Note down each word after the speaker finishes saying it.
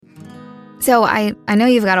So I know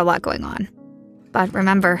you've got a lot going on, but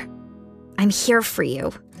remember, I'm here for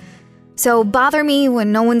you. So bother me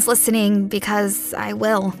when no one's listening, because I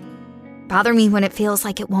will. Bother me when it feels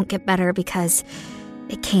like it won't get better, because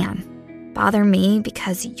it can. Bother me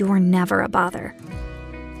because you're never a bother.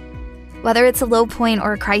 Whether it's a low point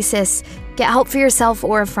or a crisis, get help for yourself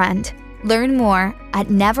or a friend. Learn more at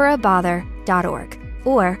neverabother.org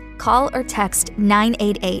or call or text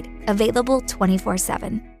 988, available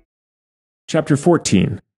 24/7. Chapter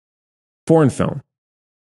 14, Foreign Film.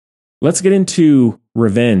 Let's get into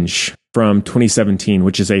Revenge from 2017,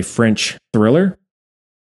 which is a French thriller.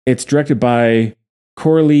 It's directed by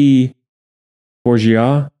Coralie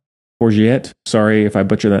Bourget. Sorry if I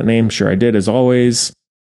butchered that name. Sure I did, as always.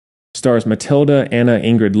 Stars Matilda, Anna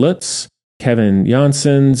Ingrid Lutz, Kevin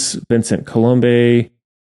Janssens, Vincent Colombe,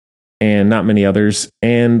 and not many others.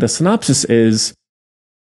 And the synopsis is: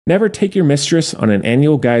 never take your mistress on an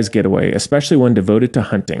annual guy's getaway, especially one devoted to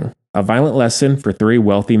hunting. A violent lesson for 3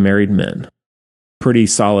 wealthy married men. Pretty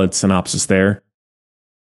solid synopsis there.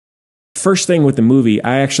 First thing with the movie,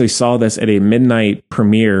 I actually saw this at a midnight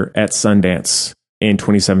premiere at Sundance in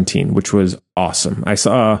 2017, which was awesome. I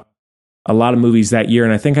saw a lot of movies that year,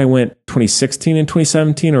 and I think I went 2016 and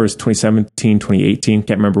 2017, or it was 2017, 2018,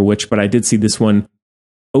 can't remember which, but I did see this one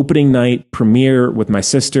opening night premiere with my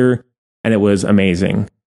sister, and it was amazing.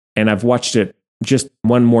 And I've watched it just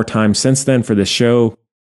one more time since then for this show.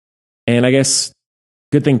 And I guess,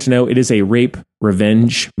 good thing to know, it is a rape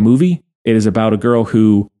revenge movie. It is about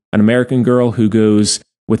an American girl who goes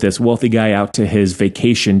with this wealthy guy out to his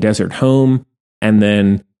vacation desert home. And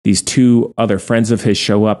then these 2 other friends of his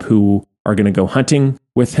show up who are going to go hunting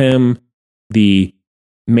with him. The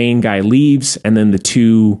main guy leaves, and then the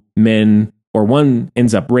 2 men, or one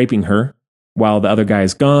ends up raping her while the other guy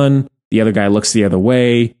is gone. The other guy looks the other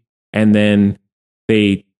way, and then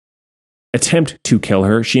they attempt to kill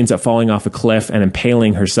her. She ends up falling off a cliff and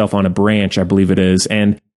impaling herself on a branch, I believe it is.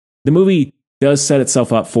 And the movie does set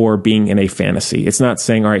itself up for being in a fantasy. It's not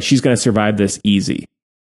saying, all right, she's going to survive this easy.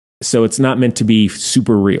 So it's not meant to be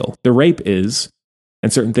super real. The rape is,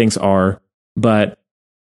 and certain things are, but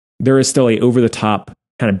there is still a over-the-top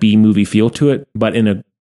kind of B-movie feel to it, but in a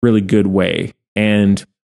really good way. And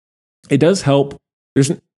it does help.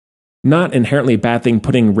 There's not inherently a bad thing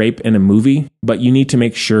putting rape in a movie, but you need to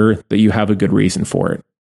make sure that you have a good reason for it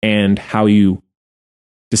and how you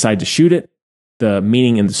decide to shoot it, the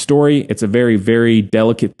meaning in the story. It's a very, very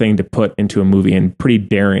delicate thing to put into a movie, and pretty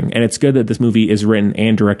daring. And it's good that this movie is written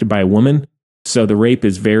and directed by a woman. So the rape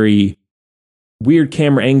is very weird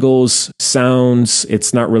camera angles, sounds.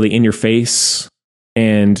 It's not really in your face.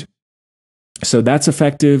 And so that's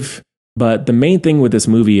effective. But the main thing with this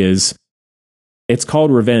movie is it's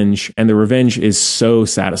called Revenge, and the revenge is so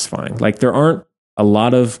satisfying. Like, there aren't a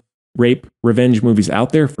lot of rape revenge movies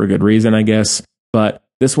out there, for good reason, I guess. But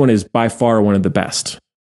this one is by far one of the best.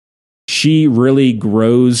 She really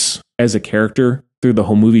grows as a character through the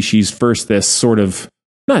whole movie. She's first this sort of,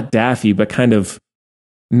 not daffy, but kind of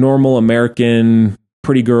normal American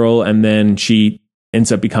pretty girl, and then she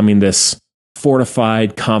ends up becoming this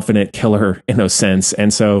fortified, confident killer in a sense.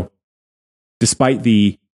 And so, despite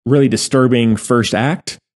the really disturbing first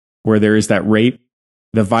act, where there is that rape,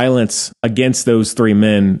 the violence against those 3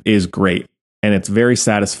 men is great. And it's very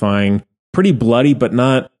satisfying, pretty bloody, but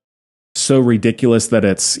not so ridiculous that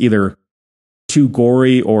it's either too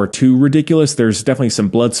gory or too ridiculous. There's definitely some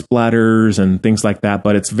blood splatters and things like that,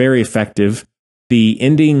 but it's very effective. The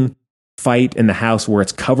ending fight in the house, where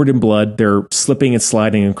it's covered in blood, they're slipping and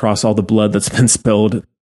sliding across all the blood that's been spilled.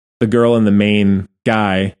 The girl and the main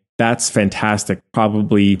guy, that's fantastic.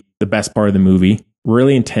 Probably the best part of the movie.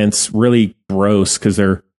 Really intense, really gross, because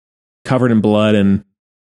they're covered in blood and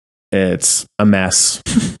it's a mess.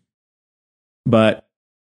 But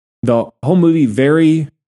the whole movie, very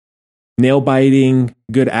nail-biting,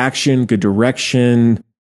 good action, good direction.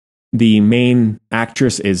 The main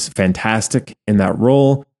actress is fantastic in that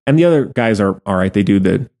role. And the other guys are all right. They do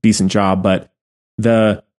the decent job. But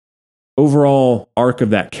the overall arc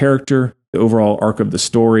of that character, the overall arc of the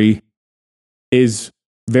story is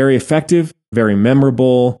very effective, very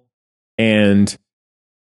memorable. And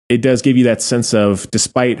it does give you that sense of,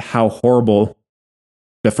 despite how horrible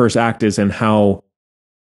the first act is and how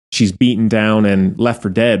she's beaten down and left for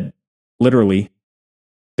dead, literally,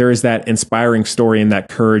 there is that inspiring story and that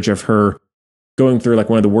courage of her going through like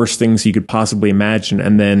one of the worst things you could possibly imagine,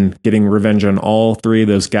 and then getting revenge on all 3 of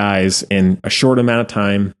those guys in a short amount of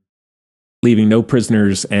time, leaving no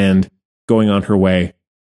prisoners and going on her way.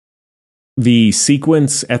 The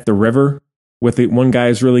sequence at the river with the one guy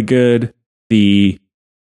is really good. The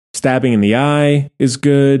stabbing in the eye is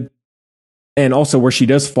good. And also where she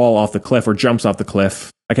does fall off the cliff or jumps off the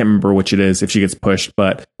cliff. I can't remember which it is if she gets pushed,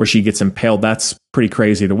 but where she gets impaled, that's pretty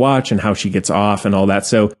crazy to watch, and how she gets off and all that.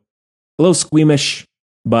 So a little squeamish,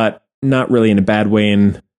 but not really in a bad way.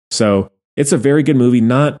 And so it's a very good movie,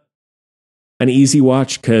 not an easy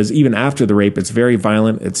watch, because even after the rape, it's very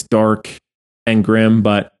violent, it's dark and grim,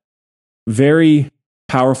 but very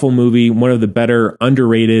powerful movie. One of the better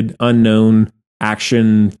underrated, unknown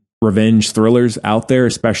action revenge thrillers out there,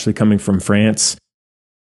 especially coming from France.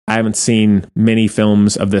 I haven't seen many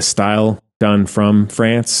films of this style done from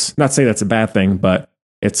France. Not to say that's a bad thing, but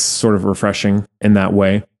it's sort of refreshing in that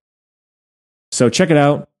way. So check it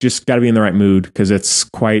out. Just got to be in the right mood, because it's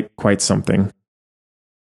quite something.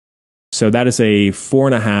 So that is a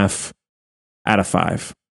 4.5 out of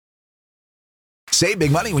 5. Save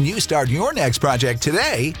big money when you start your next project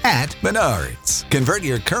today at Menards. Convert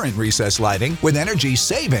your current recessed lighting with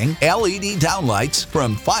energy-saving LED downlights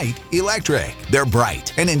from Fight Electric. They're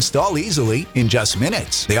bright and install easily in just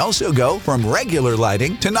minutes. They also go from regular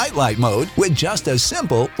lighting to nightlight mode with just a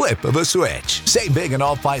simple flip of a switch. Save big on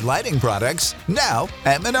all Fight lighting products now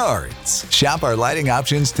at Menards. Shop our lighting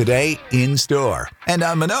options today in-store and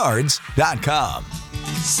on Menards.com.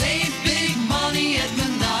 Save big money at Menards.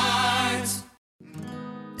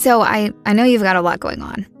 So I know you've got a lot going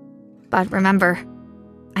on, but remember,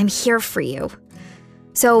 I'm here for you.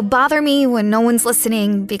 So bother me when no one's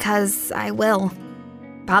listening, because I will.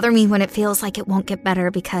 Bother me when it feels like it won't get better,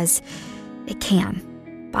 because it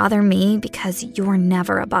can. Bother me because you're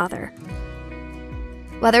never a bother.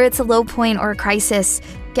 Whether it's a low point or a crisis,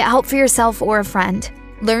 get help for yourself or a friend.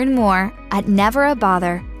 Learn more at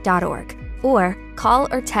neverabother.org or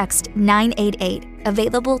call or text 988,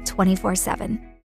 available 24/7.